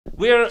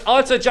We're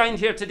also joined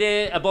here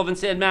today above in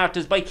St.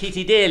 Martin's by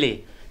Kitty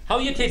Daly. How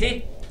are you,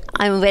 Kitty?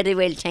 I'm very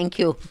well, thank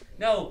you.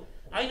 Now,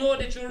 I know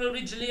that you're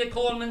originally a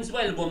Coleman's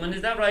Well woman,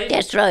 is that right?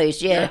 That's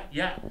right, yeah.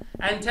 Yeah.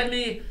 And tell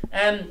me,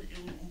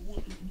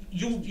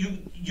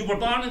 you were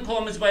born in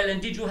Coleman's Well,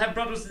 and did you have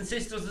brothers and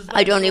sisters as well?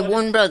 I'd only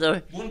one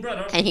brother. One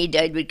brother? And he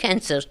died with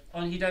cancer.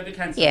 Oh, he died with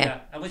cancer, Yeah.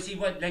 And was he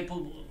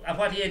at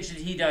what age did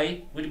he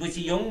die? Was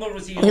he young or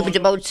was he He was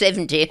about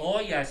 70. Oh,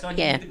 yeah, so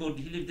he Yeah. lived a good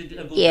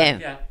Yeah. life,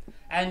 yeah.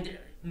 And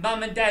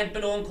Mum and Dad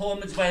below in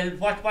Coleman's Well,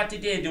 what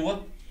did they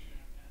do?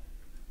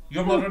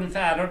 Your mother and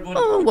father?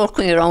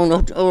 Working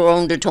around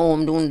at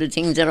home, doing the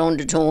things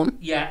around at home.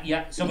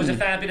 Yeah. So was it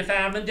a bit of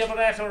farming they were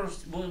at, or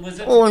was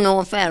it? Oh,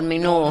 no,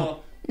 farming, no.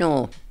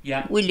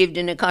 Yeah. We lived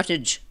in a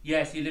cottage.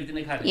 Yes, you lived in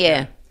a cottage.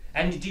 Yeah.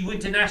 And did you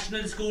went to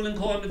national school in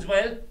Coleman's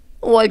Well?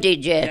 Oh, I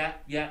did, yeah.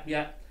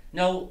 Yeah.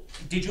 Now,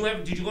 did you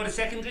go to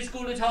secondary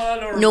school at all,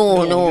 or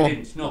No. You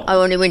didn't? No. I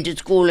only went to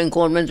school in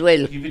Coleman's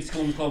Well. You went to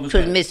school in Coleman's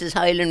Because Well. Mrs.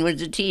 Hyland was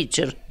the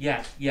teacher.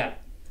 Yeah.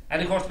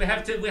 And of course, we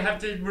have to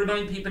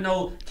remind people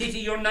now, Kitty,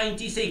 you're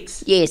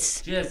 96.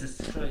 Yes. Jesus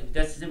Christ,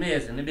 that's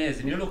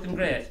amazing. You're looking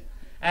great.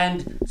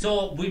 And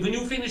so, when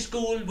you finished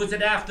school, was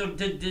it after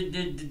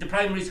the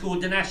primary school,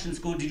 the national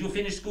school? Did you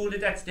finish school at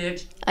that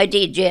stage? I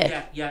did,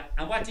 yeah. Yeah.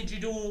 And what did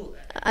you do?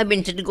 I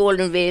went to the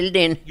Golden Vale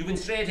then. You went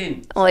straight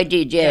in? Oh, I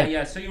did, yeah.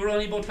 Yeah. So you were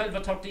only about 12 or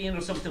 13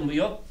 or something, were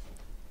you?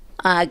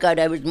 Ah, God,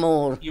 I was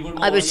more. You were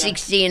more, I was yeah.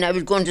 16. I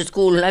was going to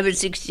school. I was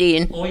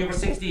 16. Oh, you were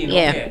 16?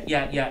 Yeah. Okay.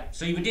 Yeah.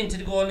 So you went into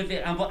the Golden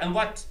Vale, and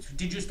what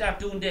did you start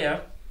doing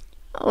there?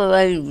 Oh,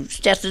 I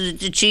started at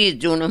the cheese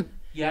doing them.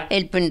 Yeah.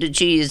 Helping the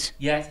cheese.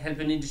 Yes,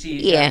 helping in the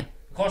cheese. Yeah.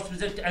 Of course,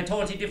 was it a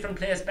totally different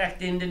place back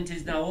then than it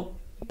is now?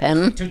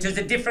 Pardon? It was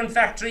a different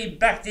factory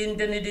back then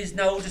than it is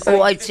now.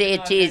 Oh, I'd say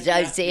it is.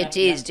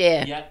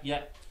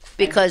 Yeah.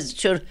 Because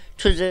sure,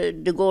 it was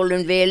the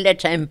Golden Vale that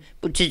time,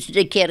 but it's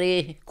the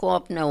Kerry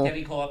Co-op now.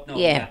 Kerry Co-op now.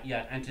 Yeah.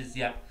 And it is,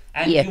 yeah.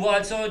 And you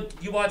also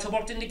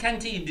worked in the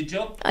canteen, did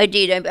you? I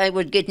did. I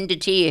was getting the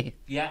tea.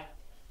 Yeah.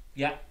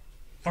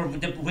 For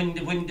when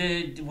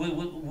they'd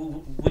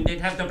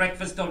have the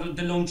breakfast or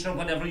the lunch or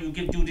whatever, you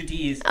do the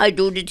teas. I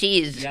do the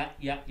teas.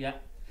 Yeah.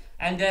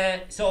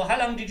 And so, how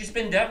long did you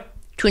spend there?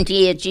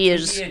 28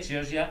 years. 28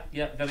 years, yeah,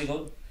 very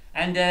good.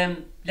 And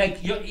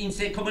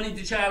coming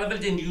into Charleville,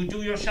 then you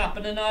do your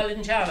shopping and all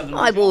in Charleville?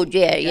 I would,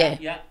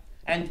 yeah.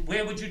 And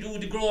where would you do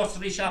the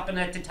grocery shopping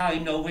at the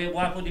time now?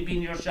 What would it be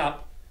in your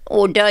shop?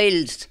 Oh,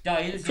 Dials.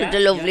 Dials, To the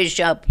lovely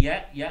shop.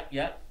 Yeah.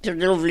 To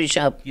the lovely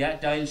shop. Yeah,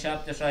 Dial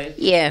shop, that's right.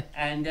 Yeah.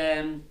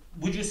 And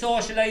would you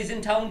socialise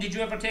in town? Did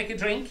you ever take a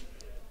drink?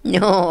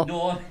 No.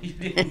 No, you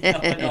didn't.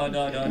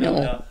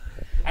 No.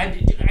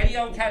 And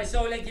anyhow,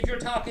 so like if you're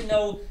talking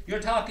now,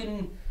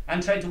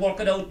 I'm trying to work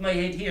it out in my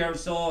head here,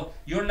 so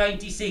you're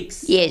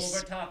 96. Yes. So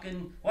we're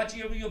talking, what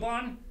year were you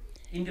born?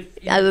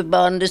 I was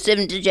born the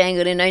 7th of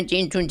January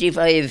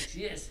 1925.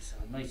 Jesus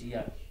almighty,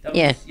 yeah.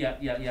 Yeah.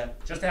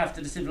 Just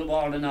after the Civil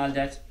War and all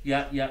that.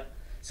 Yeah.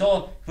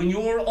 So when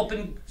you were up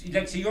in,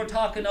 so you're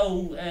talking now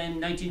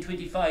in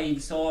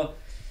 1925, so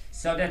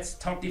that's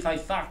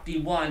 35,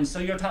 41. So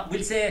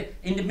we'll say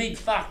in the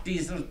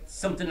mid-40s or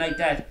something like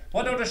that.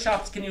 What other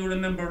shops can you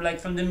remember, like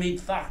from the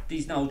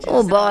mid-40s now?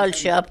 Oh, Ball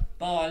shop.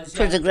 Balls,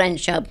 For the grand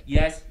shop.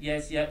 Yes,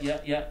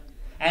 yeah.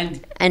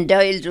 And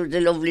Dials was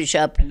the lovely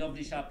shop. A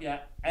lovely shop, yeah.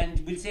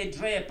 And we'll say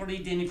drapery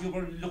then, if you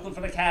were looking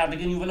for a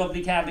cardigan, you have a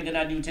lovely cardigan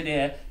on you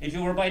today. If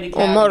you were buying a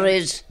cardigan...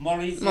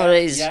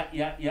 Murray's.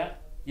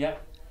 Yeah.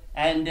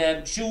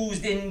 And shoes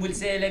then, we'll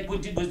say, like,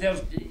 was there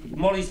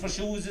Murray's for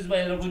shoes as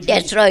well? Or would you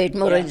That's right,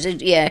 Murray's,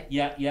 yeah.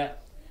 Yeah.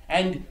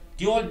 And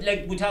the old,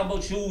 like, we talk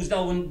about shoes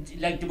now, and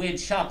like the way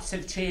shops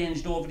have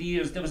changed over the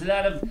years. There was a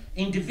lot of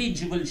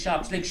individual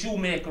shops, like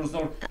shoemakers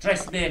or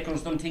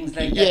dressmakers and things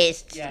like that.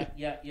 Yes.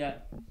 Yeah.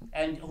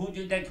 And who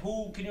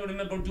can you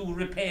remember do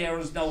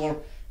repairs now?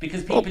 Or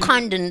because people...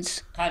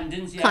 Condons.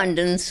 Condons, yeah.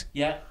 Condons.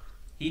 Yeah.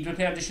 He'd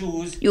repair the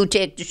shoes. You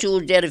take the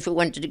shoes there if you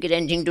wanted to get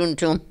anything done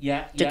to them.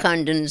 Yeah. The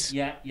Condons.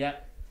 Yeah.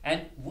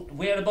 And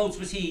whereabouts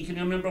was he? Can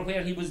you remember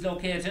where he was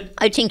located?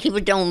 I think he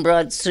was down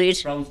Broad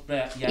Street.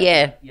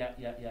 Yeah.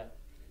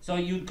 So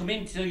you'd come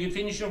in, so you'd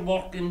finish your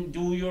work and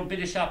do your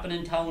bit of shopping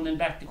in town and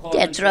back to Cork.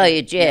 That's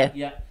right, yeah.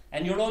 Yeah.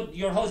 And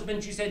your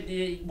husband, you said,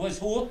 was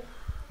who?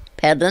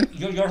 Pardon?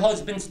 Your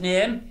husband's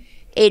name?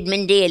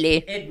 Edmund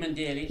Daly.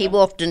 He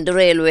worked in the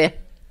railway.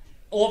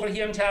 Over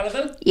here in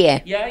Charleville?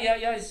 Yeah.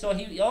 Yeah. So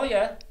he, oh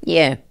yeah.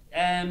 Yeah.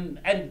 And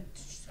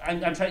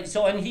I'm trying.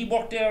 So and he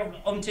worked there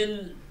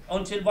until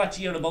what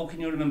year about? Can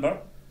you remember?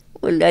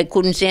 Well, I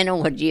couldn't say now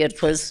what year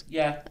it was.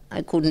 Yeah.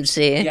 I couldn't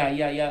say.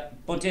 Yeah.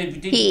 But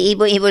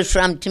he was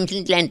from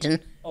Temple Glanton.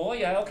 Oh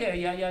yeah. Okay.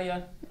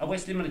 Yeah. A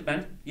West Limerick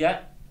man.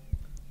 Yeah.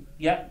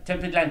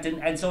 Temple Glanton,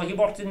 and so he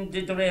worked in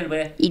the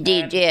railway. He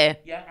did, yeah.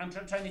 Yeah, I'm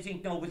trying to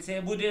think now. We'll say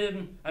I'm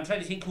trying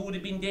to think who would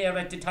have been there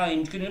at the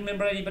time. Can you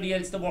remember anybody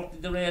else that worked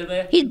at the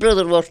railway? His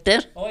brother worked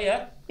there. Oh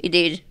yeah. He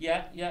did.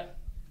 Yeah.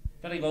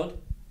 Very good.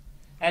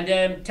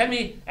 And tell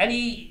me,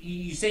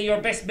 you say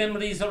your best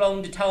memories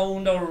around the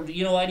town, or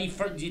you know, any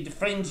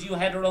friends you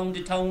had around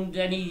the town,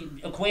 any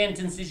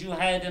acquaintances you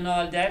had, and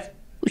all that.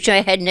 Which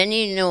I hadn't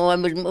any, no,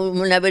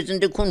 when I was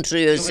in the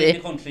country, you say. In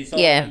the country, so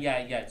yeah.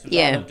 So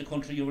all of the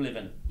country you were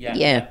living.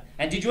 Yeah.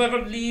 And did you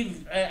ever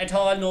leave at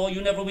all? No,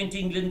 you never went to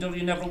England, or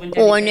you never went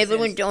I never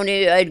went,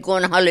 only I'd go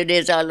on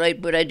holidays, all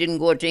right, but I didn't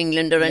go to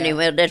England or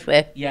anywhere that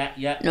way.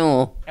 Yeah.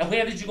 No. And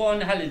where did you go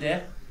on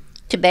holiday?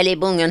 To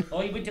Ballybunion.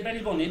 Oh, you went to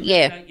Ballybunion?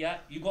 Yeah.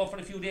 You go for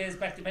a few days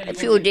back to Ballybunion? A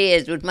few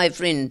days with my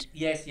friend.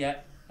 Yes. And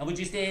would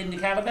you stay in the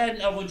caravan,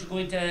 or would you go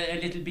into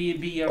a little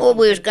B&B or something?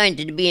 We was going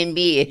to the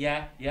B&B.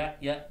 Yeah.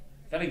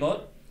 Very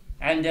good.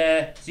 And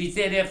so you'd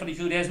stay there for a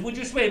few days. Would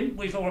you swim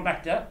if you were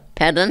back there?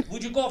 Pardon?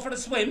 Would you go for a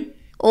swim?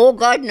 Oh,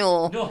 God,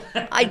 no. No.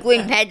 I'd go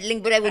in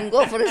paddling, but I wouldn't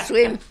go for a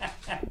swim.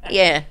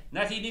 Yeah.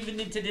 Not even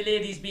into the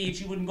ladies'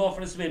 beach, you wouldn't go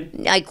for a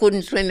swim? I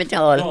couldn't swim at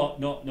all.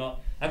 No.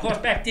 Of course,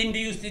 back then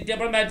they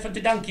were mad for the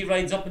donkey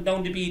rides up and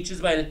down the beach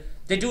as well.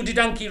 They do the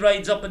donkey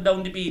rides up and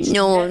down the beach.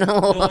 No.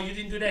 No, you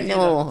didn't do that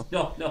No.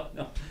 Either.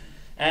 No.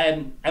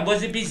 And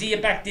was it busy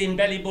back then,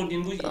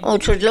 Ballybunion? Oh,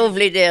 it was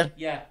lovely there.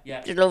 Yeah.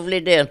 It was lovely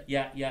there.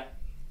 Yeah.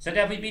 So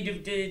that would be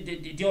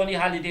the only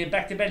holiday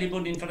back to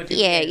Ballybunion for a few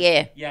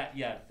days?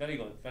 Yeah. Very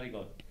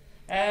good.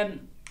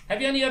 Have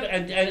you any other...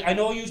 I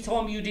know you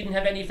told me you didn't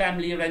have any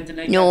family or anything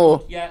like that.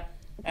 No. Yeah.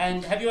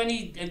 And have you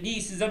any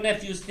nieces or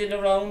nephews still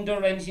around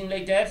or anything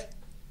like that?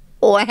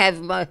 Oh, I have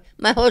my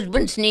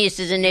husband's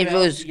nieces and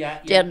nephews.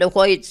 They're the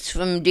Whites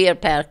from Deer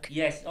Park.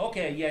 Yes,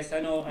 okay, yes, I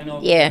know.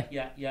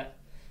 Yeah.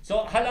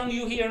 So how long are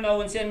you here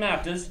now in St.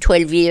 Martin's?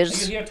 12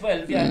 years. Are you here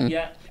 12?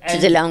 Yeah.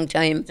 It's a long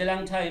time. It's a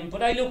long time.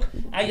 But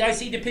I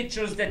see the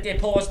pictures that they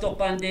post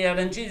up on there,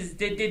 and geez,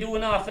 they do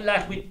an awful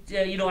lot with,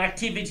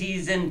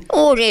 activities and...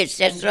 Oh, yes,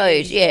 that's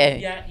right,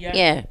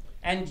 yeah.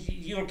 And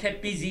you're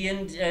kept busy,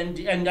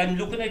 and I'm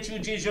looking at you,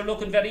 geez, you're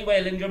looking very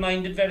well, and you're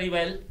minded very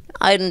well.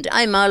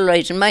 I'm all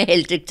right in my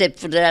health, except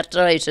for the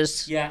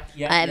arthritis. Yeah.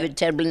 I have it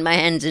terrible in my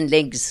hands and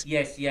legs.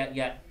 Yes.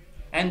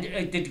 And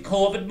the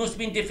COVID must have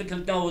been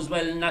difficult now as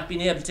well, not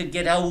being able to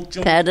get out.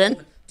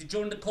 Pardon?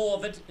 During the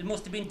COVID, it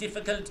must have been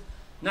difficult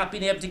not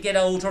being able to get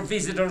out, or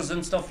visitors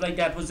and stuff like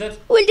that, was it?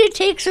 Well, they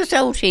takes us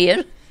out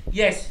here.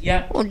 Yes,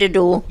 yeah. Oh, they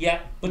do.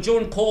 Yeah, but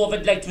during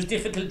COVID, it was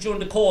difficult during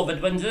the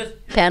COVID, wasn't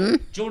it? Pardon?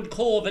 During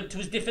COVID, it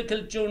was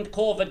difficult during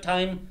COVID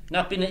time,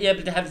 not being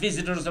able to have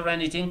visitors or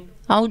anything.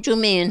 How do you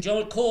mean?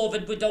 During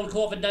COVID, without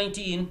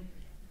COVID-19.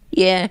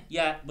 Yeah.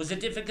 Yeah, was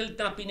it difficult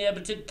not being able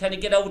to kind of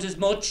get out as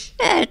much?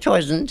 It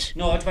wasn't.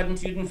 No, it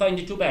wasn't. You didn't find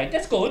it too bad.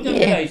 That's good. I'm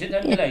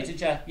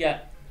delighted, yeah.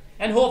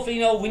 And hopefully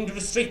now, when the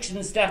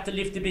restrictions start to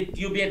lift a bit,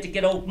 you'll be able to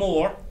get out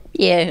more.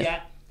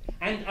 Yeah.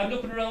 And I'm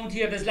looking around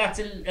here, there's lots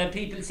of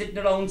people sitting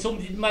around. Some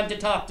didn't want to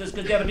talk to us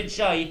because they're a bit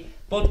shy.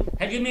 But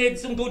have you made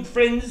some good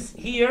friends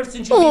here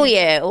since you've been...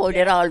 Yeah.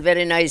 They're all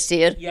very nice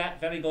here. Yeah,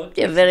 very good.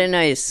 They're very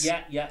nice.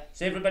 Yeah.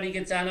 So everybody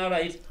gets on all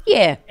right?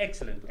 Yeah.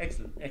 Excellent.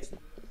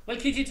 Well,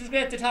 Kitty, it was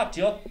great to talk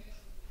to you.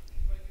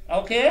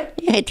 Okay?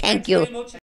 Yeah, thank you. Very much.